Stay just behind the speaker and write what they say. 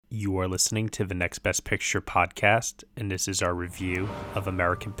You are listening to the Next Best Picture podcast, and this is our review of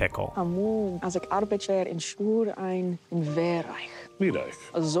American Pickle. Als ik arbeid in Schuur een weerreich. Wie reich?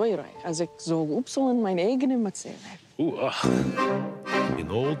 Zo reich. Als ik zo opzellen mijn eigen met zijn. In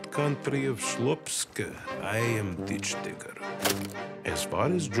old country of Schlupske, I am ditch digger. As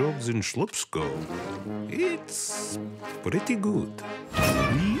far as jobs in Schlups go, it's pretty good.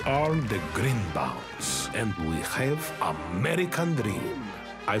 We are the Greenbaums, and we have American dream.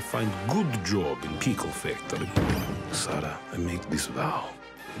 I find good job in pickle factory. Sarah, I make this vow.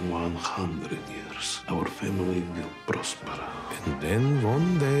 100 years, our family will prosper. And then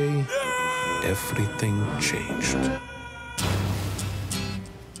one day, everything changed.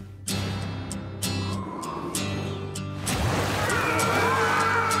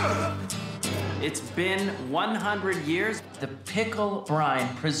 It's been 100 years. The pickle brine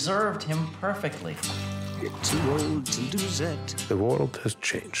preserved him perfectly. You're too old to lose it. The world has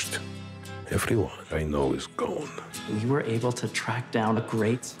changed. Everyone I know is gone. We were able to track down a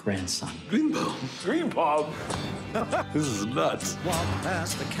great-grandson. Greenbaum. Greenbaum. This is nuts. Walk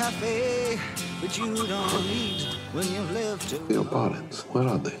past the cafe that you don't need when you live to. Your parents, where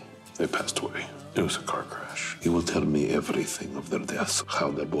are they? They passed away. It was a car crash. He will tell me everything of their deaths,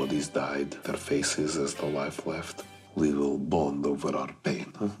 how their bodies died, their faces as the life left. We will bond over our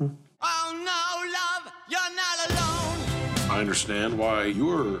pain. Oh no, love, you're not alone. I understand why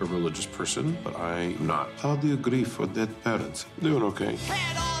you're a religious person, but I am not. How do you grieve for dead parents? Doing okay.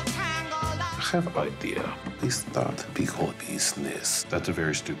 Head all tangled up. I have idea. They start pickle business. That's a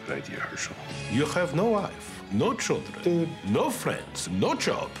very stupid idea, Herschel. You have no wife, no children, no friends, no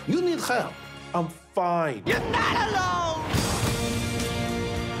job. You need help. I'm fine. You're not alone.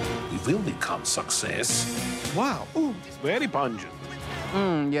 We will become success. Wow. Ooh, it's very pungent.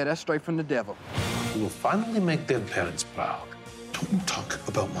 Yeah, that's straight from the devil. We will finally make their parents proud. Don't talk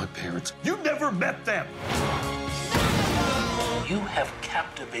about my parents. You never met them. You have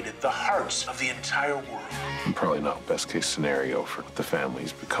captivated the hearts of the entire world. Probably not best case scenario for what the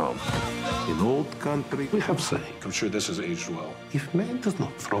family's become. In old country, we have saying. I'm sure this has aged well. If man does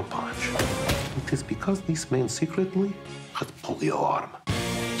not throw punch, it is because this man secretly had polio arm.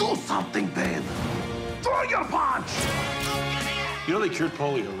 Do something, Ben. Throw your punch! You know they cured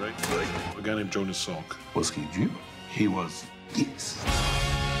polio, right? A guy named Jonas Salk. Was he Jew? He was. Yes.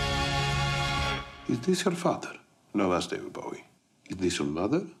 Is this your father? No, that's David Bowie. Is this your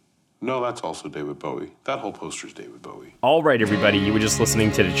mother? No, that's also David Bowie. That whole poster's David Bowie. All right, everybody, you were just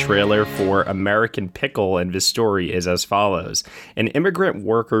listening to the trailer for American Pickle, and this story is as follows. An immigrant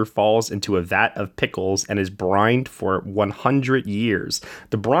worker falls into a vat of pickles and is brined for 100 years.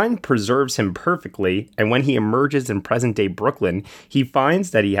 The brine preserves him perfectly, and when he emerges in present-day Brooklyn, he finds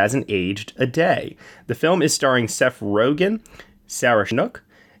that he hasn't aged a day. The film is starring Seth Rogen, Sarah Snook.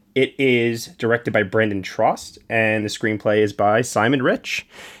 It is directed by Brandon Trost, and the screenplay is by Simon Rich.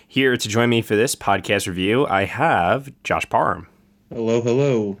 Here to join me for this podcast review, I have Josh Parham. Hello,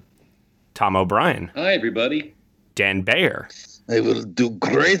 hello. Tom O'Brien. Hi, everybody. Dan Bayer. I will do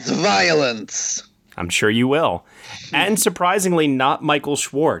great violence. I'm sure you will. And surprisingly, not Michael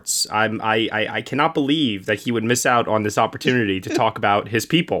Schwartz. I cannot believe that he would miss out on this opportunity to talk about his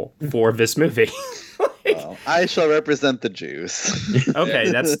people for this movie. Well, I shall represent the Jews.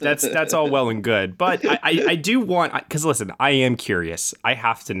 Okay, that's all well and good, but I do want, because listen, I am curious. I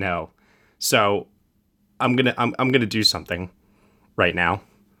have to know, so I'm gonna do something right now.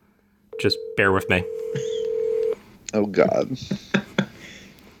 Just bear with me. Oh God.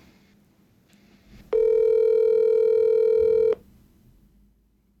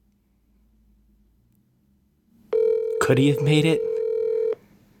 Could he have made it?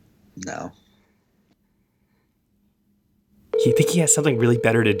 No. You think he has something really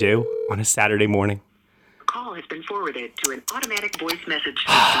better to do on a Saturday morning? Call has been forwarded to an automatic voice message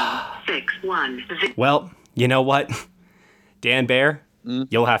system. 610. Well, you know what? Dan Bayer,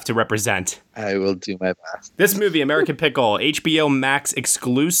 you'll have to represent. I will do my best. This movie, American Pickle, HBO Max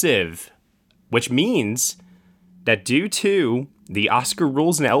exclusive, which means that due to the Oscar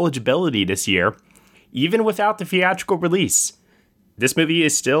rules and eligibility this year, even without the theatrical release, this movie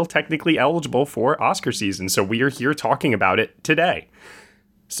is still technically eligible for Oscar season, so we are here talking about it today.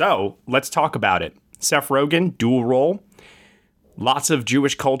 So, let's talk about it. Seth Rogen, dual role, lots of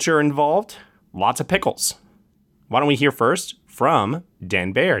Jewish culture involved, lots of pickles. Why don't we hear first from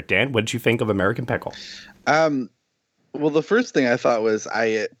Dan Bayer? Dan, what did you think of American Pickle? Well, the first thing I thought was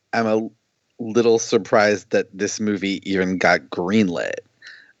I am a little surprised that this movie even got greenlit.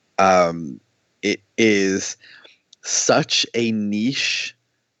 It is such a niche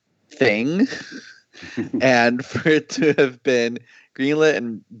thing, and for it to have been greenlit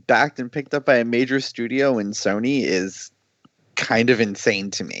and backed and picked up by a major studio in Sony is kind of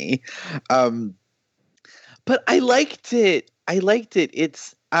insane to me. But I liked it.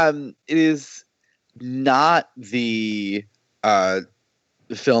 It is not the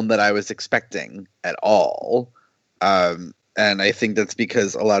film that I was expecting at all. And I think that's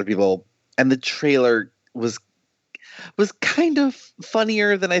because a lot of people, and the trailer was kind of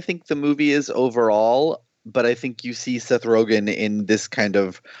funnier than I think the movie is overall. But I think you see Seth Rogen in this kind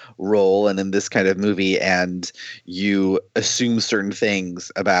of role and in this kind of movie, and you assume certain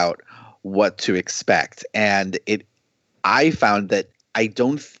things about what to expect. And I found that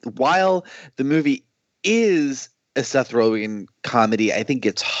while the movie is a Seth Rogen comedy, I think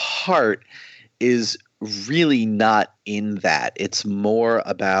its heart is really not in that. It's more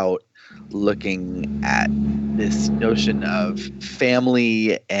about looking at this notion of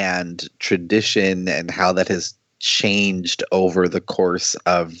family and tradition and how that has changed over the course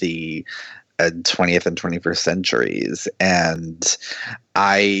of the 20th and 21st centuries. And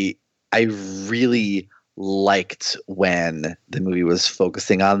I really liked when the movie was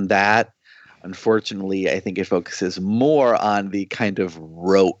focusing on that. Unfortunately, I think it focuses more on the kind of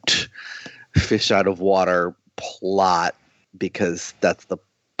rote fish out of water plot, because that's the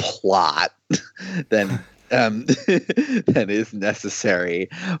plot than is necessary.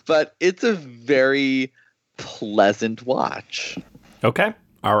 But it's a very pleasant watch. Okay.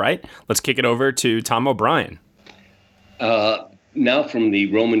 All right. Let's kick it over to Tom O'Brien. Now from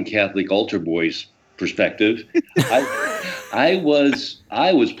the Roman Catholic altar boy's perspective, I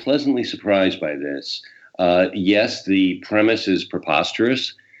was pleasantly surprised by this. Yes, the premise is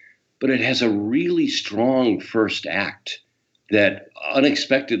preposterous, but it has a really strong first act that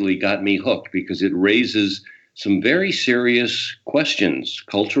unexpectedly got me hooked, because it raises some very serious questions,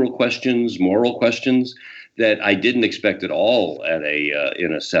 cultural questions, moral questions that I didn't expect at all at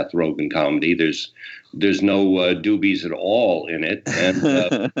in a Seth Rogen comedy. There's no doobies at all in it,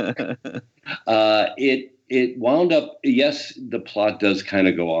 and it wound up. Yes, the plot does kind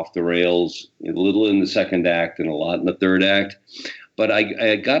of go off the rails a little in the second act and a lot in the third act. But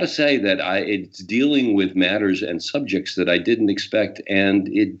I got to say that it's dealing with matters and subjects that I didn't expect, and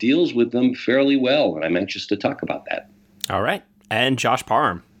it deals with them fairly well, and I'm anxious to talk about that. All right. And Josh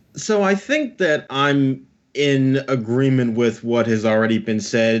Parham. So I think that I'm in agreement with what has already been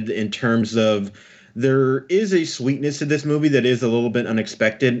said in terms of there is a sweetness to this movie that is a little bit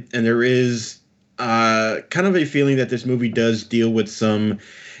unexpected, and there is kind of a feeling that this movie does deal with some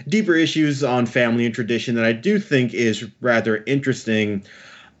deeper issues on family and tradition that I do think is rather interesting.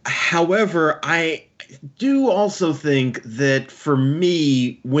 However, I do also think that for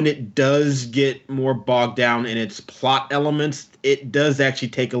me, when it does get more bogged down in its plot elements, it does actually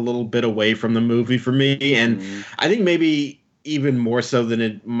take a little bit away from the movie for me. And I think maybe even more so than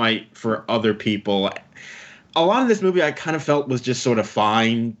it might for other people. A lot of this movie I kind of felt was just sort of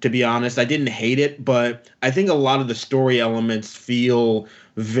fine, to be honest. I didn't hate it, but I think a lot of the story elements feel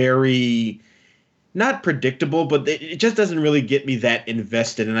very not predictable, but it just doesn't really get me that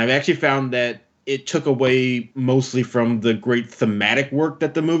invested. And I've actually found that it took away mostly from the great thematic work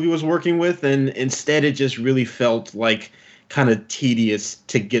that the movie was working with. And instead, it just really felt like kind of tedious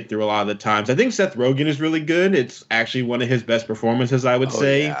to get through a lot of the times. I think Seth Rogen is really good. It's actually one of his best performances, I would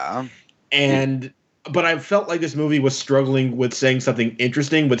say. Yeah. But I felt like this movie was struggling with saying something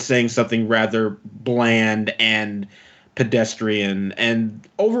interesting, with saying something rather bland and pedestrian. And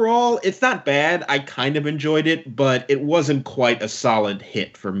overall, it's not bad. I kind of enjoyed it, but it wasn't quite a solid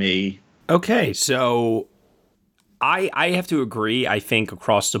hit for me. Okay, so I have to agree, I think,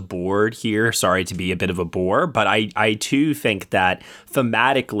 across the board here. Sorry to be a bit of a bore, but I too think that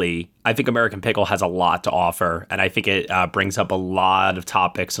thematically, I think American Pickle has a lot to offer. And I think it brings up a lot of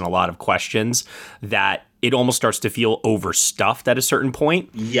topics and a lot of questions that it almost starts to feel overstuffed at a certain point.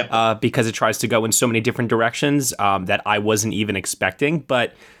 Yep. Because it tries to go in so many different directions that I wasn't even expecting.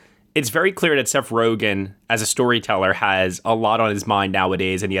 But it's very clear that Seth Rogen, as a storyteller, has a lot on his mind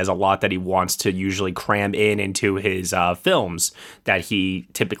nowadays, and he has a lot that he wants to usually cram into his films that he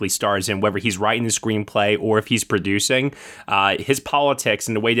typically stars in, whether he's writing the screenplay or if he's producing. His politics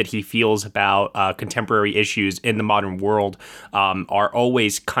and the way that he feels about contemporary issues in the modern world are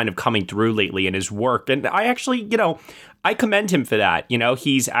always kind of coming through lately in his work. And I actually, I commend him for that.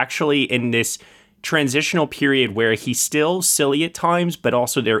 He's actually in this transitional period where he's still silly at times, but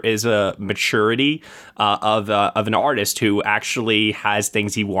also there is a maturity of an artist who actually has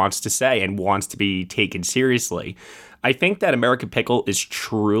things he wants to say and wants to be taken seriously. I think that American Pickle is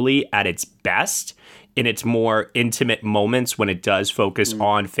truly at its best in its more intimate moments when it does focus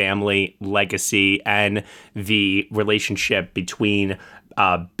on family, legacy, and the relationship between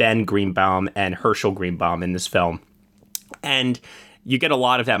Ben Greenbaum and Herschel Greenbaum in this film. And you get a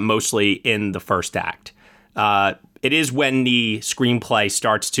lot of that mostly in the first act. It is when the screenplay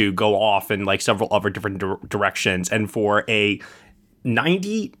starts to go off in like several other different directions. And for a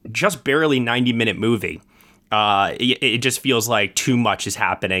just barely 90-minute movie, it just feels like too much is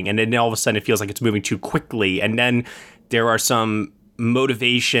happening. And then all of a sudden it feels like it's moving too quickly. And then there are some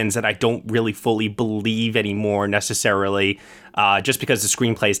motivations that I don't really fully believe anymore necessarily. Just because the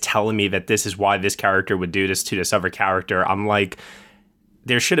screenplay is telling me that this is why this character would do this to this other character. I'm like,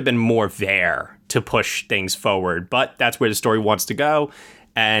 there should have been more there to push things forward. But that's where the story wants to go.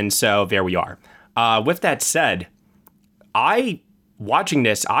 And so there we are. With that said, watching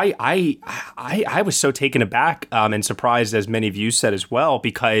this, I was so taken aback and surprised, as many of you said as well,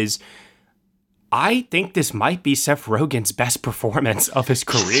 because I think this might be Seth Rogen's best performance of his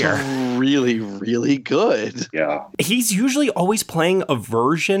career. Really, really good. Yeah. He's usually always playing a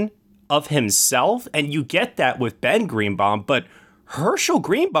version of himself, and you get that with Ben Greenbaum, but Herschel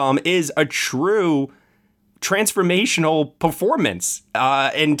Greenbaum is a true transformational performance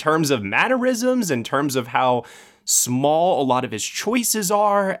in terms of mannerisms, in terms of how small a lot of his choices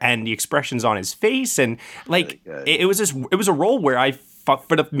are and the expressions on his face. And like, it was a role where I thought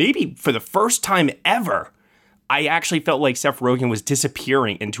for the first time ever, I actually felt like Seth Rogen was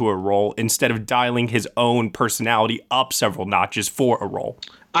disappearing into a role instead of dialing his own personality up several notches for a role.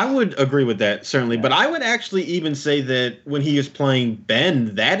 I would agree with that, certainly. But I would actually even say that when he is playing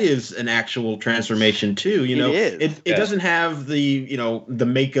Ben, that is an actual transformation too. You know, it doesn't have the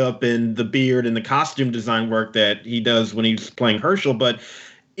makeup and the beard and the costume design work that he does when he's playing Herschel. But,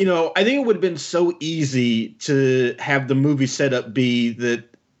 I think it would have been so easy to have the movie setup be that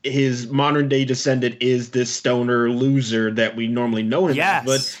his modern day descendant is this stoner loser that we normally know him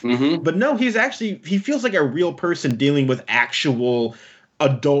as. But no, he feels like a real person dealing with actual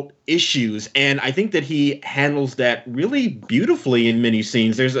adult issues, and I think that he handles that really beautifully in many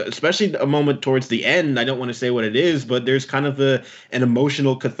scenes. There's especially a moment towards the end, I don't want to say what it is, but there's kind of an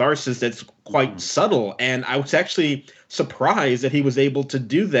emotional catharsis that's quite subtle, and I was actually surprised that he was able to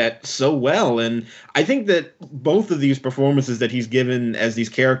do that so well. And I think that both of these performances that he's given as these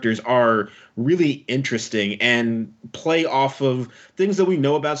characters are really interesting and play off of things that we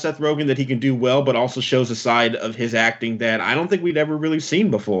know about Seth Rogen that he can do well, but also shows a side of his acting that I don't think we'd ever really seen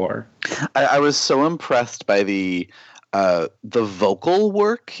before. I was so impressed by the vocal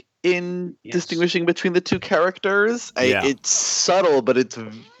work in distinguishing between the two characters. It's subtle, but it's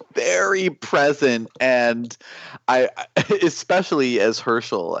very present, and I especially as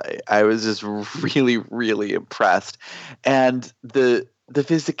Herschel, I was just really, really impressed. And the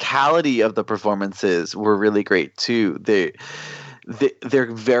physicality of the performances were really great too. They're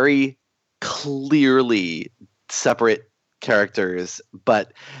very clearly separate characters,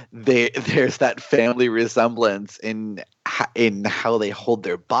 but there's that family resemblance in how they hold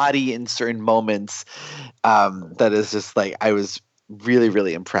their body in certain moments. That is just like, I was really,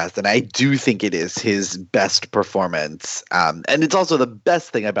 really impressed, and I do think it is his best performance, and it's also the best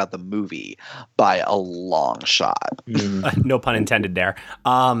thing about the movie by a long shot. No pun intended there.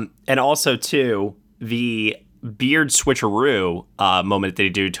 And also too, the beard switcheroo moment that they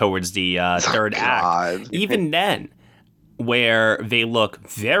do towards the third act, even then, where they look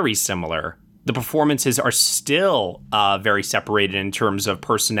very similar, the performances are still very separated in terms of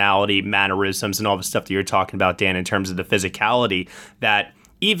personality, mannerisms, and all the stuff that you're talking about, Dan, in terms of the physicality, that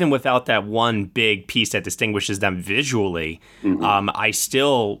even without that one big piece that distinguishes them visually, I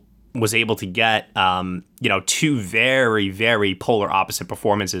still was able to get, two very, very polar opposite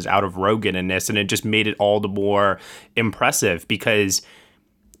performances out of Rogen in this, and it just made it all the more impressive because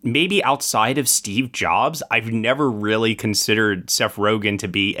maybe outside of Steve Jobs, I've never really considered Seth Rogen to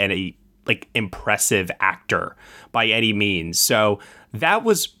be an impressive actor by any means. So that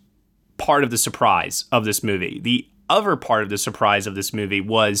was part of the surprise of this movie. The other part of the surprise of this movie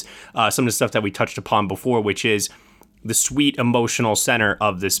was some of the stuff that we touched upon before, which is the sweet emotional center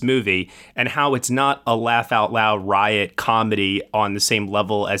of this movie and how it's not a laugh out loud riot comedy on the same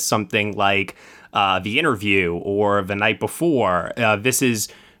level as something like The Interview or The Night Before. This is,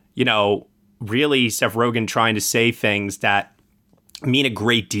 really Seth Rogen trying to say things that mean a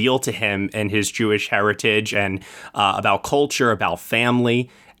great deal to him and his Jewish heritage and about culture, about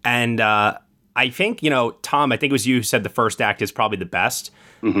family. And I think, Tom, I think it was you who said the first act is probably the best.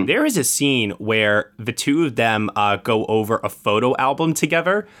 Mm-hmm. There is a scene where the two of them go over a photo album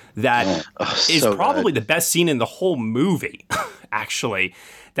together that is probably the best scene in the whole movie. actually,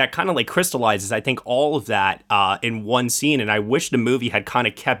 that kind of like crystallizes, I think, all of that in one scene. And I wish the movie had kind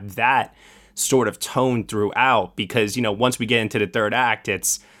of kept that sort of tone throughout, because, you know, once we get into the third act,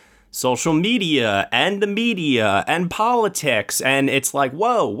 it's social media and the media and politics, and it's like,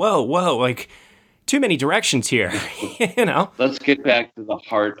 whoa, like too many directions here. You know, let's get back to the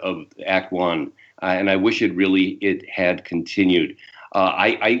heart of Act One, and I wish it had continued.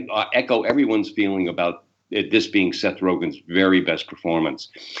 I echo everyone's feeling about this being Seth Rogen's very best performance.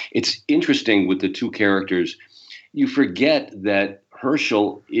 It's interesting with the two characters, you forget that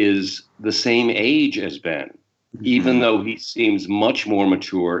Herschel is the same age as Ben, even though he seems much more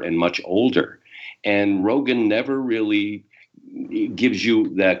mature and much older. And Rogen never really gives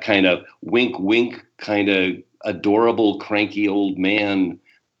you that kind of wink, wink, kind of adorable, cranky old man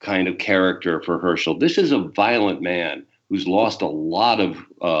kind of character for Herschel. This is a violent man who's lost a lot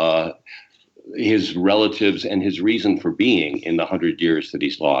of his relatives and his reason for being in the 100 years that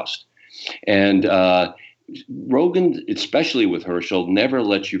he's lost. And Rogen, especially with Herschel, never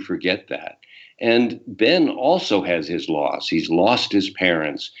lets you forget that. And Ben also has his loss. He's lost his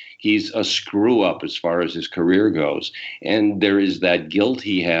parents. He's a screw up as far as his career goes. And there is that guilt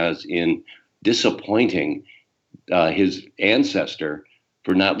he has in disappointing his ancestor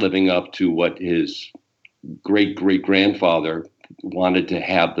for not living up to what his great-great-grandfather wanted to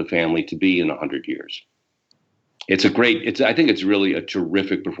have the family to be in 100 years. I think it's really a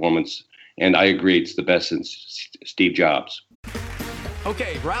terrific performance. And I agree, it's the best since Steve Jobs.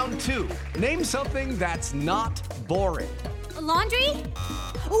 Okay, round two. Name something that's not boring. A laundry?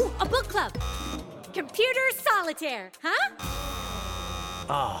 Ooh, a book club. Computer solitaire, huh?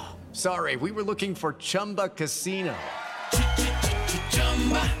 Ah, sorry, we were looking for Chumba Casino.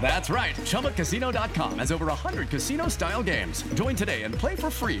 That's right, ChumbaCasino.com has over 100 casino-style games. Join today and play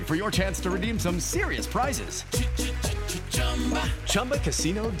for free for your chance to redeem some serious prizes.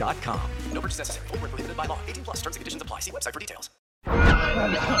 ChumbaCasino.com. No purchase necessary. Void where prohibited by law. 18+ terms and conditions apply. See website for details.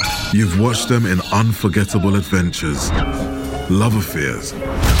 You've watched them in unforgettable adventures, love affairs,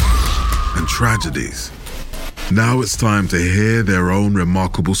 and tragedies. Now it's time to hear their own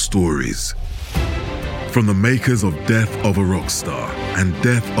remarkable stories. From the makers of Death of a Rock Star and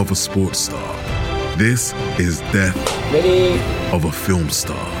Death of a Sports Star, this is Death of a Film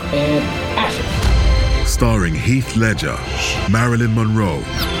Star. And action. Starring Heath Ledger, Marilyn Monroe,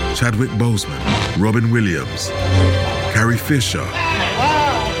 Chadwick Boseman, Robin Williams, Carrie Fisher,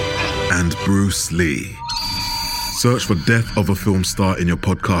 and Bruce Lee. Search for Death of a Film Star in your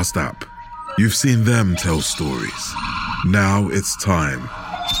podcast app. You've seen them tell stories. Now it's time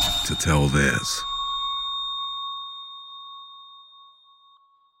to tell theirs.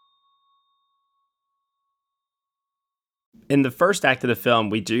 In the first act of the film,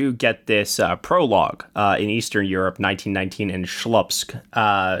 we do get this prologue in Eastern Europe, 1919, in Slupsk.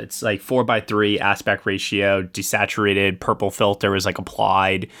 It's like 4:3 aspect ratio, desaturated, purple filter is like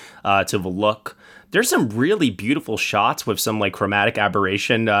applied to the look. There's some really beautiful shots with some like chromatic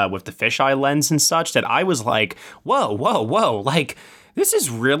aberration with the fisheye lens and such that I was like, whoa, like this is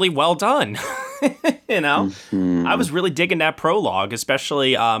really well done. You know, I was really digging that prologue,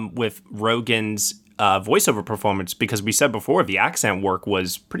 especially with Rogen's voiceover performance, because we said before the accent work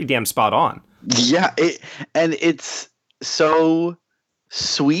was pretty damn spot on. Yeah, and it's so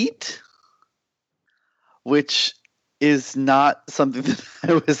sweet, which is not something that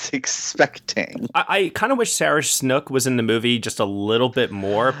I was expecting. I kind of wish Sarah Snook was in the movie just a little bit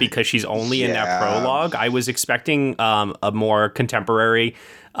more, because she's only in that prologue. I was expecting a more contemporary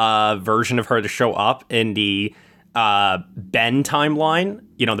version of her to show up in the Ben timeline,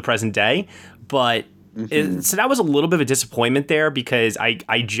 you know, the present day. But so that was a little bit of a disappointment there, because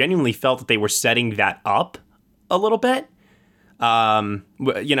I genuinely felt that they were setting that up a little bit.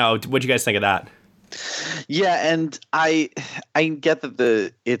 You know, what'd you guys think of that? Yeah, and I get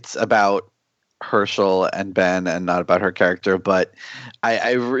that it's about Herschel and Ben and not about her character, but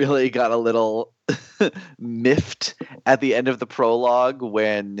I really got a little miffed at the end of the prologue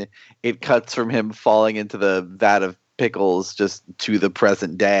when it cuts from him falling into the vat of pickles just to the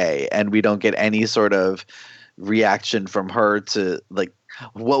present day, and we don't get any sort of reaction from her to, like,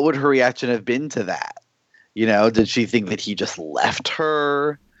 what would her reaction have been to that? You know, did she think that he just left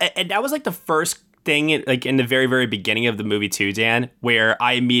her? And that was like the first thing, like in the very, very beginning of the movie too, Dan, where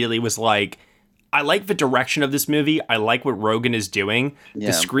I immediately was like, I like the direction of this movie. I like what Rogen is doing. Yeah.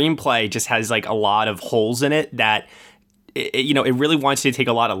 The screenplay just has like a lot of holes in it that it really wants you to take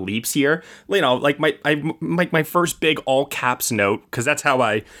a lot of leaps here. Like my first big all caps note, because that's how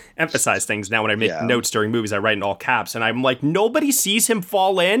I emphasize things now when I make notes during movies. I write in all caps, and I'm like, nobody sees him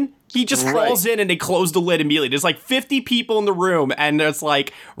fall in. He just falls in and they close the lid immediately. There's like 50 people in the room, and it's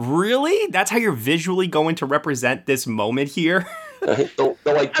like, really? That's how you're visually going to represent this moment here? Though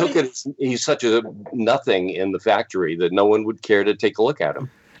I took it, he's such a nothing in the factory that no one would care to take a look at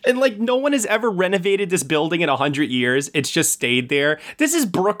him. And like, no one has ever renovated this building in 100 years. It's just stayed there. This is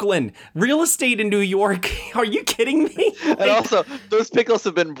Brooklyn. Real estate in New York. Are you kidding me? And also, those pickles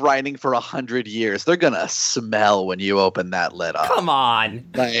have been brining for 100 years. They're going to smell when you open that lid up. Come on.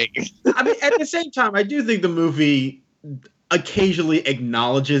 Like, I mean, at the same time, I do think the movie occasionally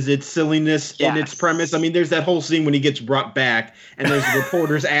acknowledges its silliness in its premise. I mean, there's that whole scene when he gets brought back and there's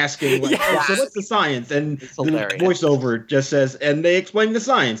reporters asking, like, oh, so what's the science? And the voiceover just says, and they explain the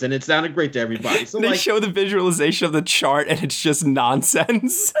science, and it sounded great to everybody. So they show the visualization of the chart, and it's just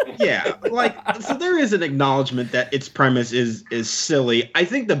nonsense. Yeah, like, so there is an acknowledgement that its premise is silly. I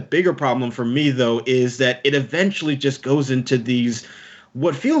think the bigger problem for me, though, is that it eventually just goes into these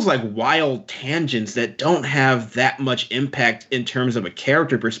what feels like wild tangents that don't have that much impact in terms of a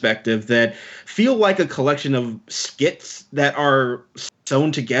character perspective, that feel like a collection of skits that are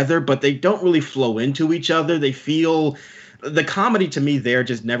sewn together, but they don't really flow into each other. They feel, the comedy to me there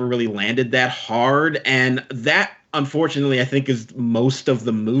just never really landed that hard. And that, unfortunately, I think is most of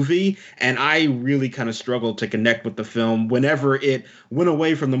the movie. And I really kind of struggled to connect with the film whenever it went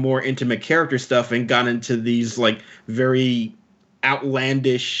away from the more intimate character stuff and got into these like very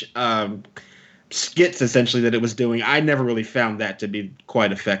outlandish skits essentially that it was doing. I never really found that to be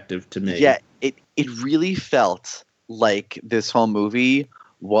quite effective to me. Yeah, it really felt like this whole movie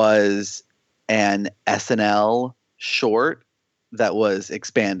was an SNL short that was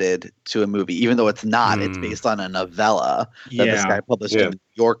expanded to a movie, even though it's not. It's based on a novella that this guy published in The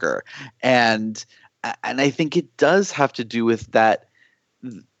New Yorker. And I think it does have to do with that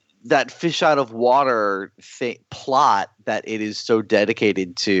fish out of water plot that it is so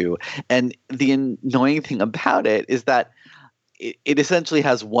dedicated to. And the annoying thing about it is that it essentially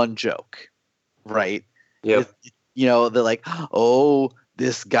has one joke, right? Yeah. They're like, oh,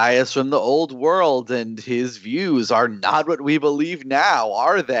 this guy is from the old world and his views are not what we believe now,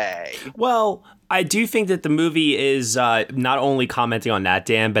 are they? Well, I do think that the movie is not only commenting on that,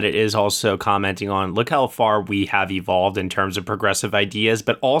 Dan, but it is also commenting on, look how far we have evolved in terms of progressive ideas,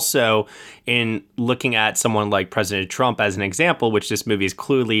 but also in looking at someone like President Trump as an example, which this movie is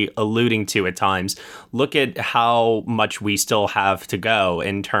clearly alluding to at times. Look at how much we still have to go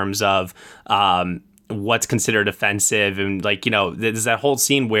in terms of what's considered offensive. And like, there's that whole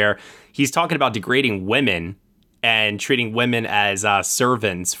scene where he's talking about degrading women and treating women as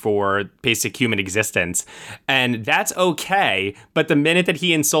servants for basic human existence. And that's okay. But the minute that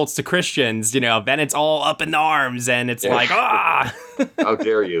he insults the Christians, then it's all up in arms and it's like, ah! How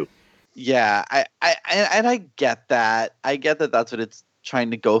dare you? Yeah, I get that. I get that that's what it's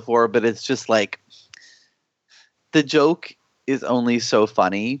trying to go for, but it's just like the joke is only so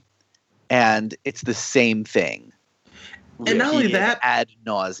funny and it's the same thing. And not only that, ad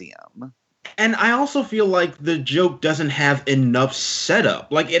nauseum. And I also feel like the joke doesn't have enough setup.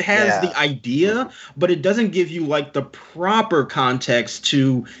 Like, it has the idea, but it doesn't give you like the proper context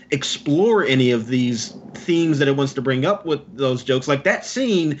to explore any of these themes that it wants to bring up with those jokes. Like that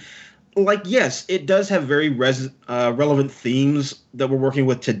scene, like, yes, it does have very relevant themes that we're working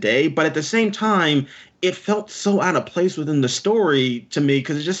with today, but at the same time, it felt so out of place within the story to me,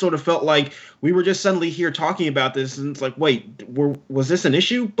 because it just sort of felt like we were just suddenly here talking about this, and it's like, wait, was this an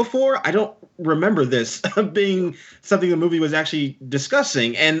issue before? I don't remember this being something the movie was actually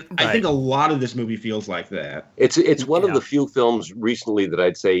discussing, and I think a lot of this movie feels like that. It's one of the few films recently that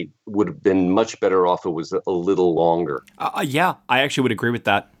I'd say would have been much better off if it was a little longer. Yeah, I actually would agree with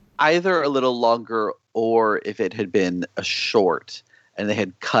that. Either a little longer, or if it had been a short and they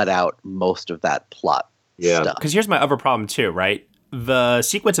had cut out most of that plot stuff. Because here's my other problem too, right? The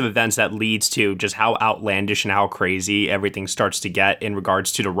sequence of events that leads to just how outlandish and how crazy everything starts to get in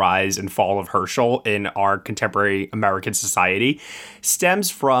regards to the rise and fall of Herschel in our contemporary American society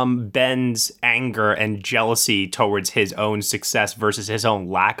stems from Ben's anger and jealousy towards his own success versus his own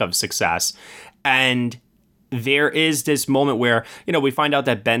lack of success. And there is this moment where, we find out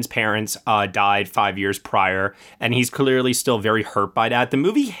that Ben's parents died 5 years prior, and he's clearly still very hurt by that. The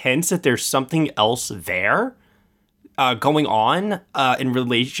movie hints that there's something else there going on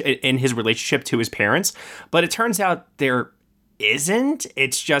in his relationship to his parents, but it turns out there isn't.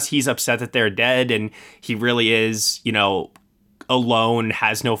 It's just he's upset that they're dead, and he really is, alone,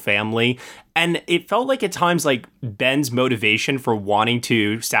 has no family. And it felt like at times like Ben's motivation for wanting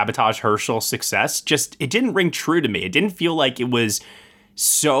to sabotage Hershel's success it didn't ring true to me. It didn't feel like it was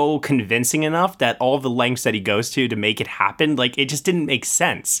so convincing enough that all the lengths that he goes to make it happen, like it just didn't make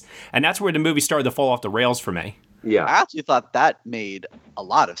sense. And that's where the movie started to fall off the rails for me. Yeah, I actually thought that made a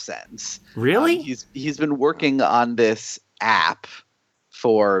lot of sense. Really? He's been working on this app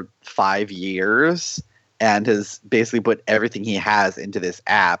for 5 years and has basically put everything he has into this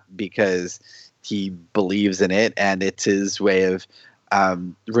app because he believes in it, and it's his way of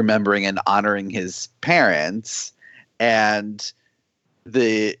remembering and honoring his parents. And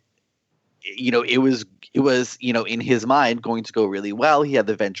it was in his mind going to go really well. He had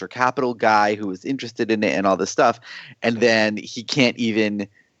the venture capital guy who was interested in it and all this stuff. And then he can't even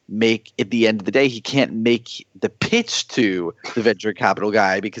at the end of the day, he can't make the pitch to the venture capital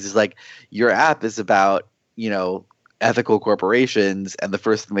guy because he's like, your app is about, ethical corporations. And the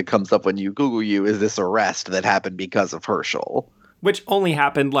first thing that comes up when you Google you is this arrest that happened because of Herschel. Which only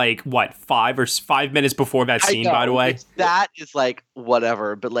happened 5 minutes before that scene, by the way. That is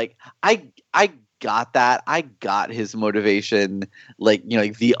whatever. But I got that. I got his motivation.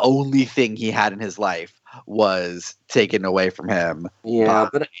 The only thing he had in his life was taken away from him. Yeah,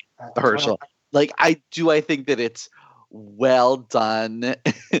 but Herschel. I think that it's well done?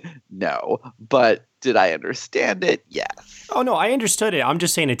 No. But did I understand it? Yes. Oh, no, I understood it. I'm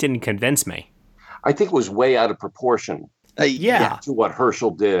just saying it didn't convince me. I think it was way out of proportion. To what Herschel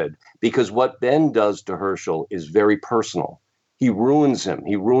did, because what Ben does to Herschel is very personal. He ruins him.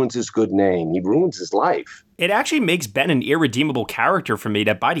 He ruins his good name. He ruins his life. It actually makes Ben an irredeemable character for me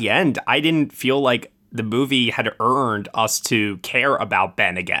that by the end, I didn't feel like the movie had earned us to care about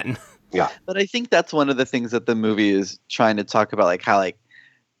Ben again. Yeah. But I think that's one of the things that the movie is trying to talk about,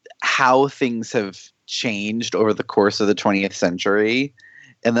 how things have changed over the course of the 20th century.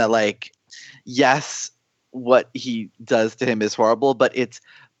 And that, yes, what he does to him is horrible, but it's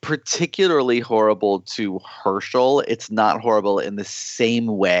particularly horrible to Herschel. It's not horrible in the same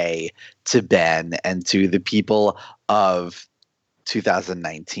way to Ben and to the people of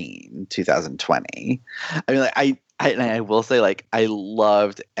 2019, 2020. I mean, I will say, I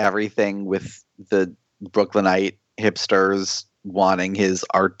loved everything with the Brooklynite hipsters wanting his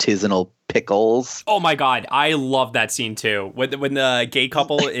artisanal pickles. Oh my god, I love that scene too. When the gay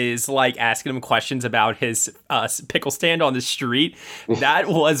couple is asking him questions about his pickle stand on the street, that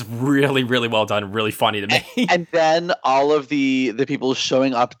was really, really well done, really funny to me. And then all of the people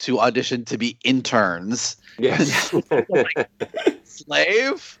showing up to audition to be interns. Yes.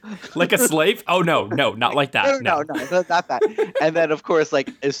 Slave? Like a slave? Oh no, not like that. No, not that. And then of course,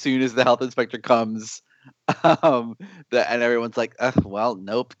 as soon as the health inspector comes, and everyone's like, well,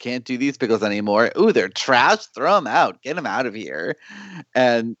 nope, can't do these pickles anymore. Ooh, they're trash. Throw them out. Get them out of here.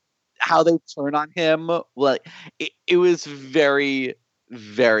 And how they turn on him, it was very,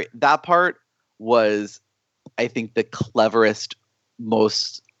 very. That part was, I think, the cleverest,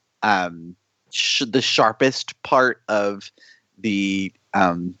 most the sharpest part of the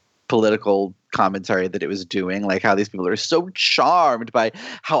political commentary that it was doing, how these people are so charmed by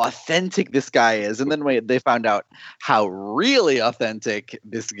how authentic this guy is, and then when they found out how really authentic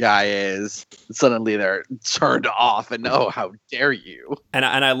this guy is, suddenly they're turned off and how dare you. And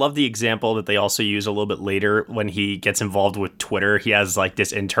I love the example that they also use a little bit later when he gets involved with Twitter. He has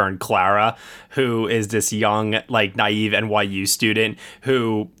this intern Clara, who is this young naive NYU student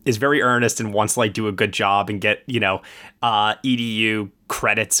who is very earnest and wants to do a good job and get EDU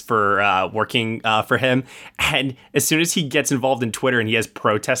credits for working for him. And as soon as he gets involved in Twitter and he has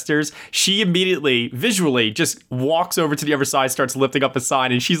protesters, she immediately visually just walks over to the other side, starts lifting up a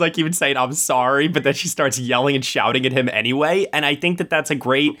sign, and she's even saying I'm sorry, but then she starts yelling and shouting at him anyway. And I think that that's a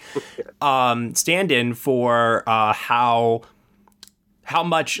great stand-in for how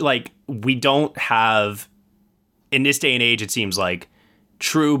much we don't have in this day and age, it seems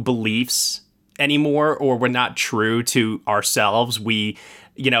true beliefs anymore, or we're not true to ourselves. We,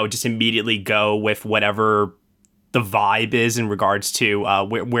 just immediately go with whatever the vibe is in regards to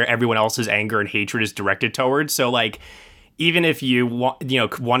where everyone else's anger and hatred is directed towards. So even if you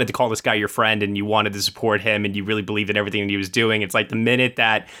wanted to call this guy your friend and you wanted to support him and you really believed in everything he was doing, it's the minute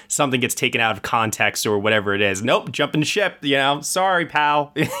that something gets taken out of context or whatever it is, nope, jumping ship, sorry,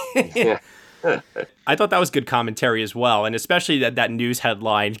 pal. Yeah. I thought that was good commentary as well, and especially that news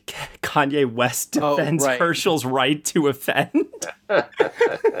headline, Kanye West defends Herschel's right to offend.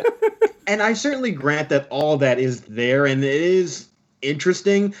 And I certainly grant that all that is there, and it is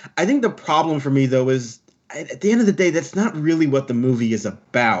interesting. I think the problem for me, though, is at the end of the day, that's not really what the movie is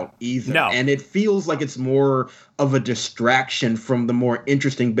about either. No. And it feels like it's more of a distraction from the more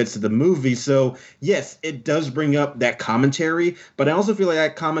interesting bits of the movie. So, yes, it does bring up that commentary, but I also feel like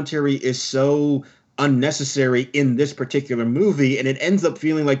that commentary is so unnecessary in this particular movie, and it ends up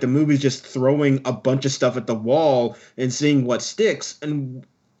feeling like the movie's just throwing a bunch of stuff at the wall and seeing what sticks, and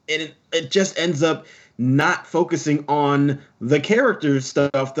it just ends up not focusing on the character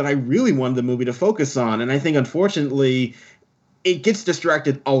stuff that I really wanted the movie to focus on. And I think, unfortunately, it gets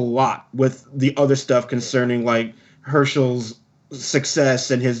distracted a lot with the other stuff concerning, like, Herschel's success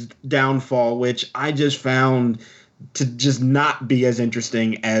and his downfall, which I just found to just not be as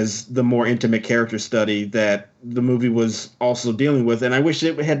interesting as the more intimate character study that the movie was also dealing with. And I wish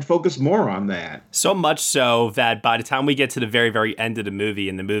it had focused more on that. So much so that by the time we get to the very, very end of the movie,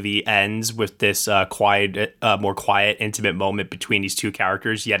 and the movie ends with this more quiet, intimate moment between these two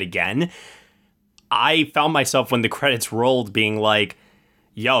characters yet again, I found myself when the credits rolled being like,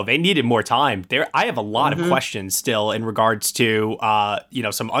 yo, they needed more time. I have a lot of questions still in regards to,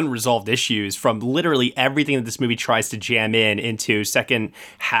 some unresolved issues from literally everything that this movie tries to jam into second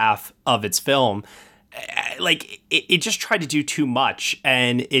half of its film. Like, it just tried to do too much,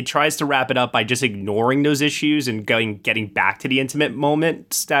 and it tries to wrap it up by just ignoring those issues and getting back to the intimate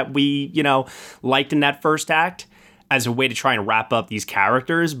moments that we, liked in that first act as a way to try and wrap up these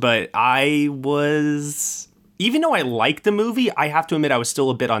characters. But even though I liked the movie, I have to admit I was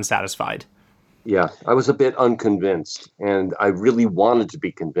still a bit unsatisfied. Yeah, I was a bit unconvinced, and I really wanted to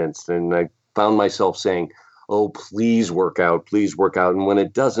be convinced. And I found myself saying, oh, please work out. And when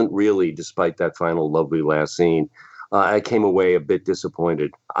it doesn't really, despite that final lovely last scene, I came away a bit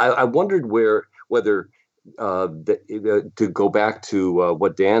disappointed. I wondered whether to go back to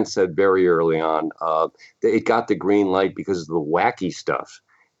what Dan said very early on, it got the green light because of the wacky stuff.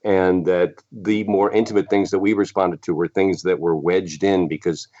 And that the more intimate things that we responded to were things that were wedged in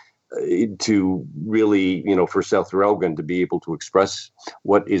because to really, for Seth Rogen to be able to express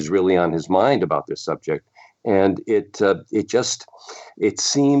what is really on his mind about this subject. And it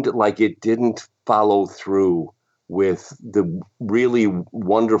seemed like it didn't follow through with the really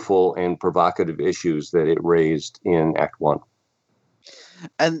wonderful and provocative issues that it raised in Act One.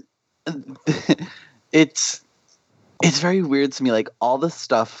 And it's very weird to me, like all the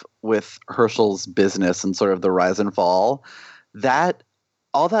stuff with Herschel's business and sort of the rise and fall,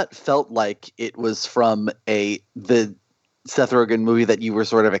 all that felt like it was from the Seth Rogen movie that you were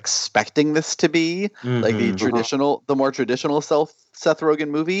sort of expecting this to be, like the more traditional Seth Rogen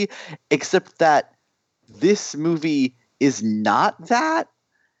movie, except that this movie is not that,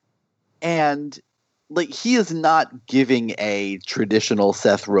 and like he is not giving a traditional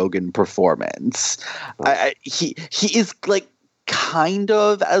Seth Rogen performance. He is like kind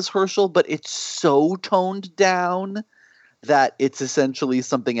of as Herschel, but it's so toned down that it's essentially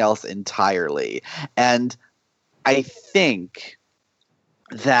something else entirely. And I think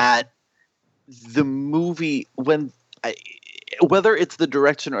that the movie, whether it's the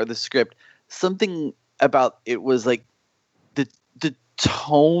direction or the script, something about it was like the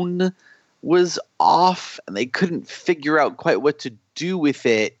tone was off and they couldn't figure out quite what to do with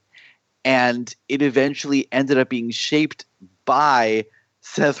it. And it eventually ended up being shaped by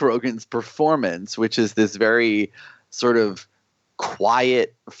Seth Rogen's performance, which is this very sort of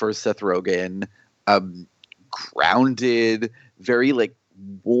quiet for Seth Rogen, grounded, very like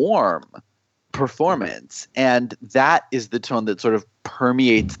warm performance. And that is the tone that sort of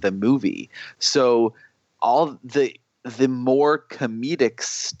permeates the movie. So all the more comedic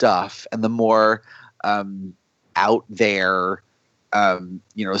stuff and the more out there,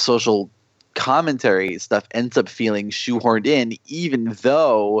 social commentary stuff ends up feeling shoehorned in, even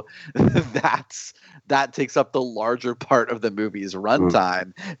though that takes up the larger part of the movie's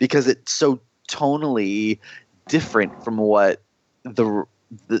runtime because it's so tonally different from what the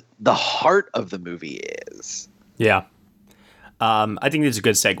heart of the movie is. Yeah. I think this is a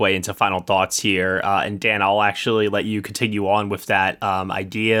good segue into final thoughts here. And Dan, I'll actually let you continue on with that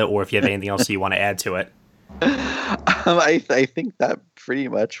idea, or if you have anything else you want to add to it. I think that pretty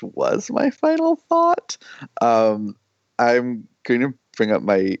much was my final thought. I'm going to bring up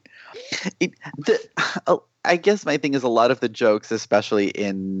I guess my thing is a lot of the jokes, especially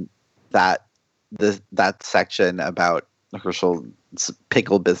in that section about Herschel's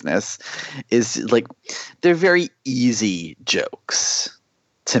pickle business, is like they're very easy jokes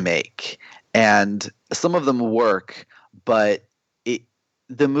to make, and some of them work, but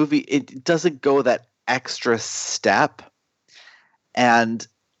the movie doesn't go that extra step, and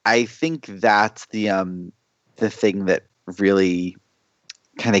I think that's the thing that really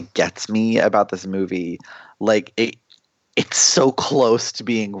kind of gets me about this movie. Like it's so close to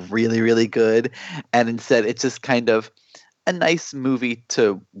being really, really good, and instead it's just kind of a nice movie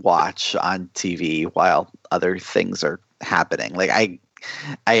to watch on TV while other things are happening. Like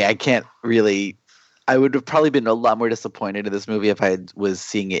I can't really. I would have probably been a lot more disappointed in this movie if I was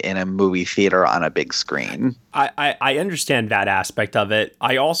seeing it in a movie theater on a big screen. I understand that aspect of it.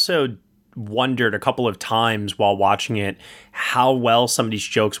 I also wondered a couple of times while watching it how well some of these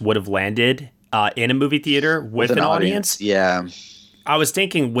jokes would have landed in a movie theater with an audience. Yeah. I was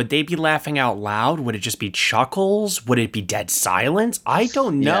thinking, would they be laughing out loud? Would it just be chuckles? Would it be dead silence? I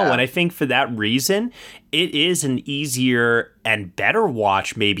don't know. Yeah. And I think for that reason, it is an easier and better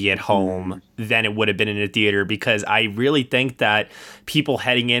watch maybe at home than it would have been in a theater, because I really think that people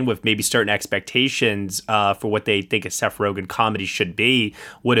heading in with maybe certain expectations for what they think a Seth Rogen comedy should be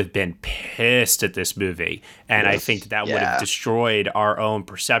would have been pissed at this movie. And I think that would have destroyed our own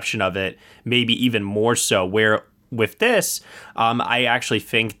perception of it, maybe even more so, where with this, I actually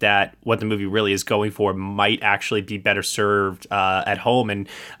think that what the movie really is going for might actually be better served at home. And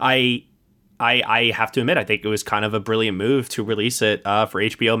I have to admit, I think it was kind of a brilliant move to release it for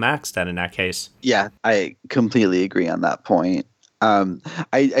HBO Max then in that case. Yeah, I completely agree on that point.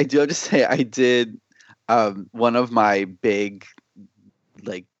 I do have to say, I did one of my big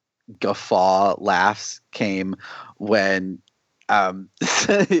like guffaw laughs came when Ben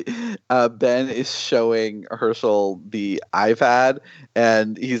is showing Herschel the iPad,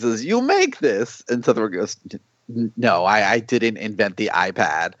 and he says, "You make this," and Seth Rogen goes, "No, I didn't invent the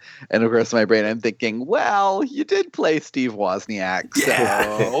iPad." And of course, in my brain, I'm thinking, "Well, you did play Steve Wozniak,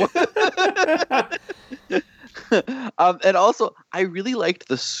 so." And also, I really liked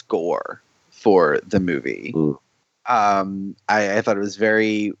the score for the movie. I thought it was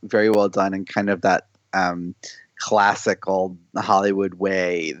very, very well done, and kind of that classical Hollywood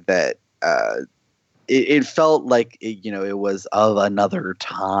way that it felt like it was of another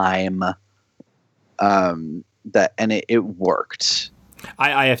time, that and it worked.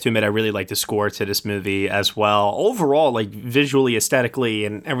 I have to admit, I really like the score to this movie as well. Overall, like visually, aesthetically,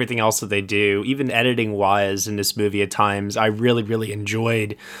 and everything else that they do, even editing wise in this movie at times, I really, really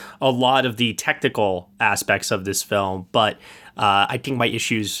enjoyed a lot of the technical aspects of this film. But I think my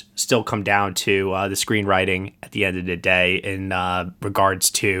issues still come down to the screenwriting at the end of the day in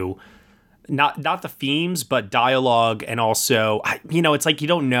regards to not the themes, but dialogue. And also, it's like you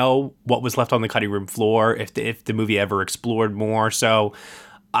don't know what was left on the cutting room floor if the movie ever explored more. So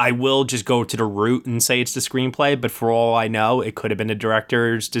I will just go to the root and say it's the screenplay. But for all I know, it could have been a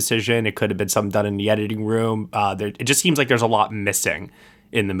director's decision. It could have been something done in the editing room. It just seems like there's a lot missing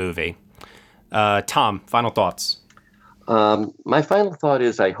in the movie. Tom, final thoughts? My final thought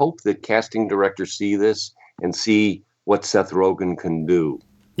is I hope that casting directors see this and see what Seth Rogen can do.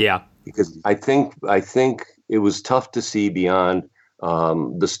 Yeah. Because I think it was tough to see beyond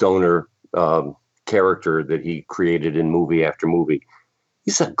the stoner character that he created in movie after movie.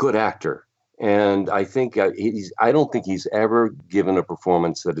 He's a good actor, and I think I don't think he's ever given a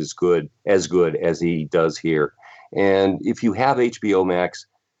performance that is as good as he does here. And if you have HBO Max,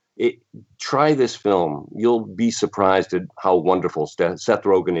 try this film. You'll be surprised at how wonderful Seth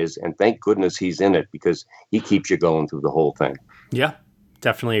Rogen is, and thank goodness he's in it, because he keeps you going through the whole thing. Yeah.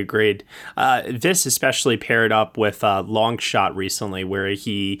 Definitely agreed. This especially paired up with Long Shot recently, where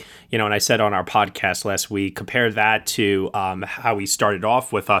he, and I said on our podcast last week, compare that to how he started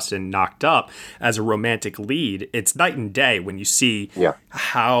off with us in Knocked Up as a romantic lead. It's night and day when you see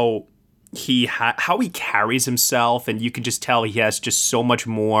how he carries himself, and you can just tell he has just so much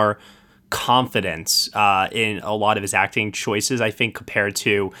more confidence in a lot of his acting choices, I think, compared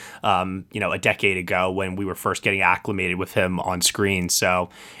to a decade ago when we were first getting acclimated with him on screen. So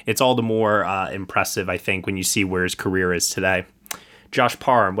it's all the more impressive, I think, when you see where his career is today. Josh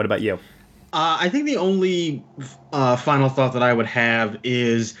Parham, what about you? I think the only final thought that I would have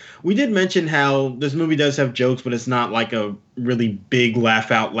is we did mention how this movie does have jokes, but it's not like a really big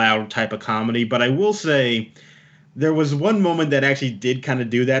laugh out loud type of comedy. But I will say there was one moment that actually did kind of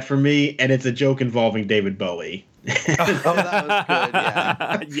do that for me, and it's a joke involving David Bowie. That was good,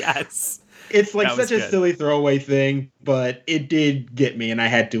 yeah. Yes. It's like such a silly throwaway thing, but it did get me, and I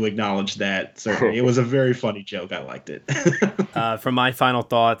had to acknowledge that, certainly. It was a very funny joke. I liked it. For my final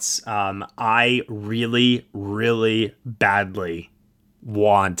thoughts, I really, really badly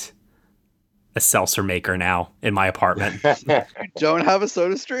want a seltzer maker now in my apartment. You don't have a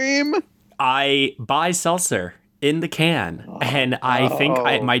Soda Stream? I buy seltzer in the can, and I think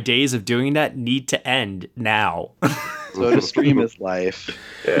my days of doing that need to end now. Soda Stream is life.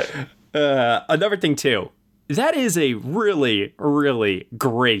 Another thing too, that is a really, really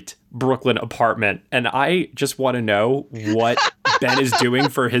great Brooklyn apartment. And I just want to know what Ben is doing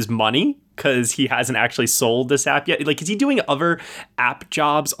for his money, because he hasn't actually sold this app yet. Like, is he doing other app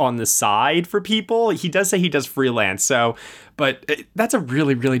jobs on the side for people? He does say he does freelance. So, but that's a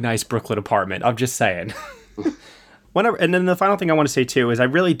really, really nice Brooklyn apartment. I'm just saying. And then the final thing I want to say, too, is I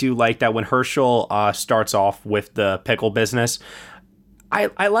really do like that when Herschel starts off with the pickle business.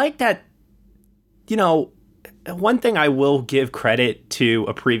 I like that, you know, one thing I will give credit to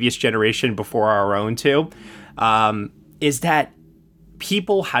a previous generation before our own, too, is that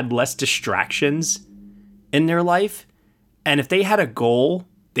people had less distractions in their life. And if they had a goal,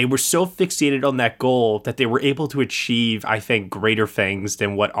 they were so fixated on that goal that they were able to achieve, I think, greater things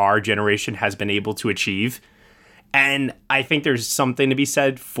than what our generation has been able to achieve. And I think there's something to be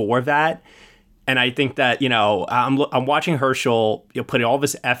said for that. And I think that, you know, I'm watching Herschel, you know, putting all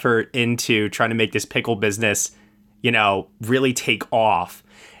this effort into trying to make this pickle business, you know, really take off.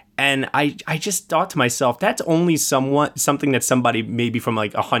 And I just thought to myself, that's only something that somebody maybe from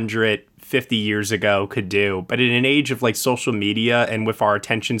like 150 years ago could do. But in an age of like social media and with our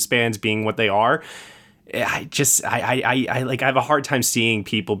attention spans being what they are, I have a hard time seeing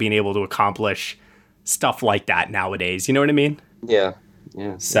people being able to accomplish stuff like that nowadays. You know what I mean? Yeah.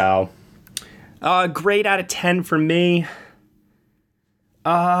 So, grade out of 10 for me.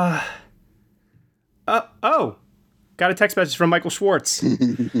 Got a text message from Michael Schwartz.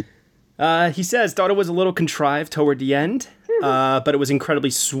 He says, thought it was a little contrived toward the end, but it was incredibly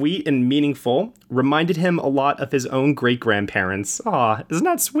sweet and meaningful. Reminded him a lot of his own great-grandparents. Aw, isn't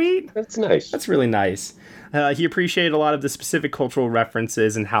that sweet? That's nice. That's really nice. He appreciated a lot of the specific cultural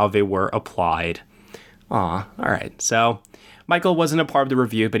references and how they were applied. Aw, all right. So, Michael wasn't a part of the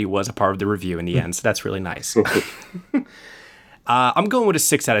review, but he was a part of the review in the end, so that's really nice. I'm going with a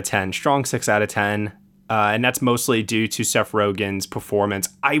 6 out of 10. Strong 6 out of 10. And that's mostly due to Seth Rogen's performance.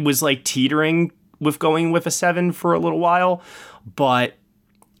 I was like teetering with going with a 7 for a little while, but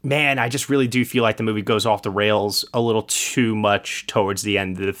man, I just really do feel like the movie goes off the rails a little too much towards the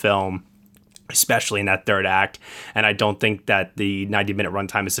end of the film, especially in that third act. And I don't think that the 90-minute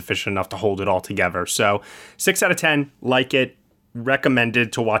runtime is sufficient enough to hold it all together. So 6 out of 10, like it,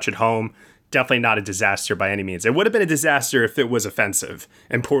 recommended to watch at home. Definitely not a disaster by any means. It would have been a disaster if it was offensive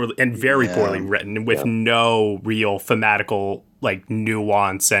and poorly and very poorly written with no real thematical like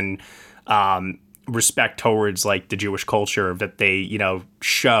nuance and respect towards like the Jewish culture that they, you know,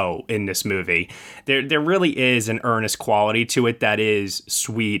 show in this movie. There really is an earnest quality to it that is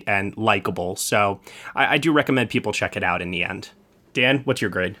sweet and likable. So I do recommend people check it out in the end. Dan, what's your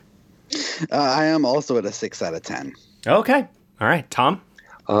grade? I am also at a 6 out of 10. Okay. All right. Tom?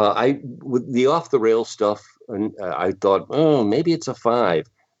 With the off the rail stuff, I thought, maybe it's a 5,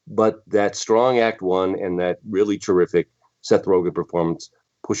 but that strong act 1 and that really terrific Seth Rogen performance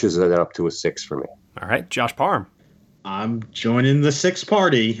pushes it up to a 6 for me. All right, Josh Parham. I'm joining the 6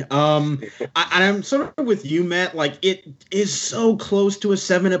 party. I'm sort of with you, Matt. Like, it is so close to a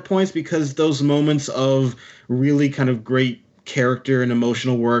 7 at points because those moments of really kind of great character and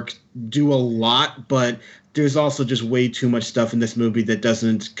emotional work do a lot, but there's also just way too much stuff in this movie that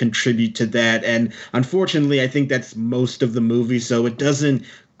doesn't contribute to that. And unfortunately, I think that's most of the movie. So it doesn't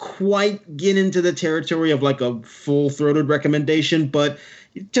quite get into the territory of like a full-throated recommendation, but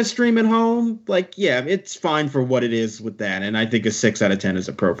to stream at home, like, yeah, it's fine for what it is with that. And I think a 6 out of 10 is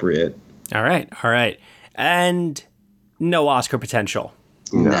appropriate. All right. And no Oscar potential.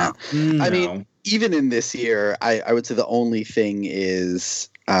 No. I mean, even in this year, I would say the only thing is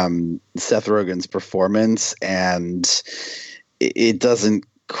Seth Rogen's performance, and it doesn't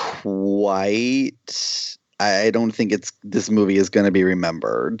quite. I don't think this movie is going to be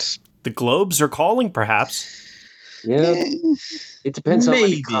remembered. The Globes are calling, perhaps. Yeah, it depends on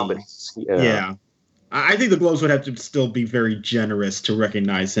Maybe. the comedies. Yeah. I think the Globes would have to still be very generous to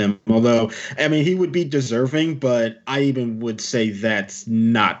recognize him. Although, I mean, he would be deserving, but I even would say that's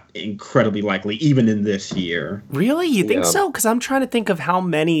not incredibly likely, even in this year. Really? You think so? Because I'm trying to think of how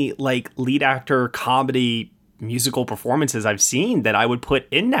many, like, lead actor comedy musical performances I've seen that I would put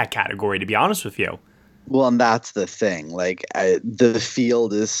in that category, to be honest with you. Well, and that's the thing. Like, the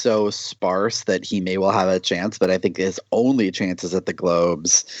field is so sparse that he may well have a chance, but I think his only chance is at the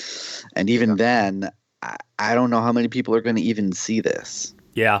Globes. And even then, I don't know how many people are going to even see this.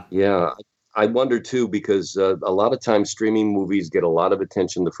 Yeah. I wonder too, because a lot of times streaming movies get a lot of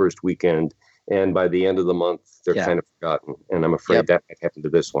attention the first weekend, and by the end of the month, they're kind of forgotten. And I'm afraid that might happen to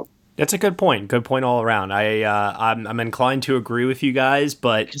this one. That's a good point. Good point all around. I'm inclined to agree with you guys,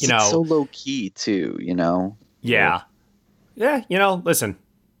 but It's so low key too, you know. Yeah. You know, listen.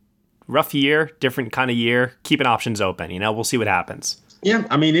 rough year, different kind of year. Keeping options open. We'll see what happens. Yeah,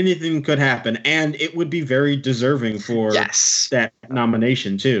 I mean, anything could happen, and it would be very deserving for that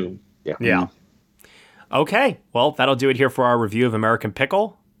nomination too. Yeah. Okay, well, that'll do it here for our review of American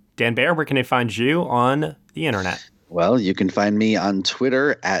Pickle. Dan Bayer, where can they find you on the internet? Well, you can find me on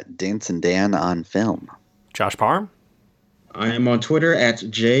Twitter at DanceandDanOnFilm. Josh Parham? I am on Twitter at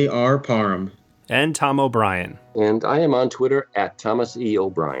JR Parham. And Tom O'Brien. And I am on Twitter at Thomas E.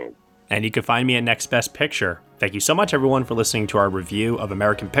 O'Brien. And you can find me at Next Best Picture. Thank you so much, everyone, for listening to our review of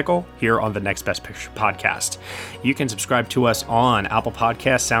American Pickle here on the Next Best Picture podcast. You can subscribe to us on Apple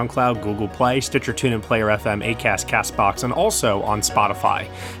Podcasts, SoundCloud, Google Play, Stitcher, TuneIn, Player FM, Acast, CastBox, and also on Spotify.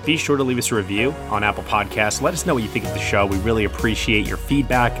 Be sure to leave us a review on Apple Podcasts. Let us know what you think of the show. We really appreciate your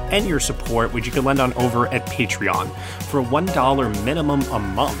feedback and your support, which you can lend on over at Patreon. For $1 minimum a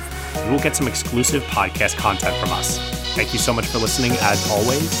month, you will get some exclusive podcast content from us. Thank you so much for listening, as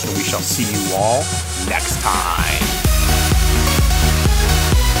always, and we shall see you all next time.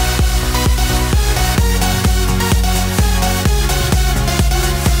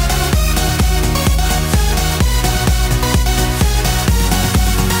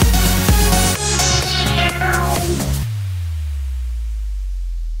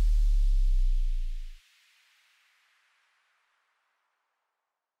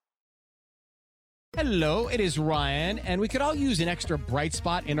 Hello, it is Ryan, and we could all use an extra bright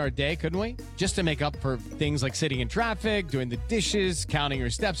spot in our day, couldn't we? Just to make up for things like sitting in traffic, doing the dishes, counting your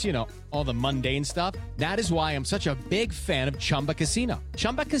steps, all the mundane stuff. That is why I'm such a big fan of Chumba Casino.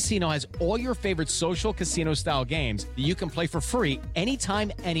 Chumba Casino has all your favorite social casino-style games that you can play for free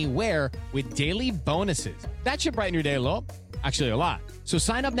anytime, anywhere with daily bonuses. That should brighten your day a little. Actually, a lot. So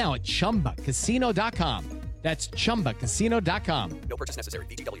sign up now at ChumbaCasino.com. That's ChumbaCasino.com. No purchase necessary.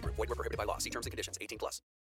 VGW Group. Void where prohibited by law. See terms and conditions. 18+.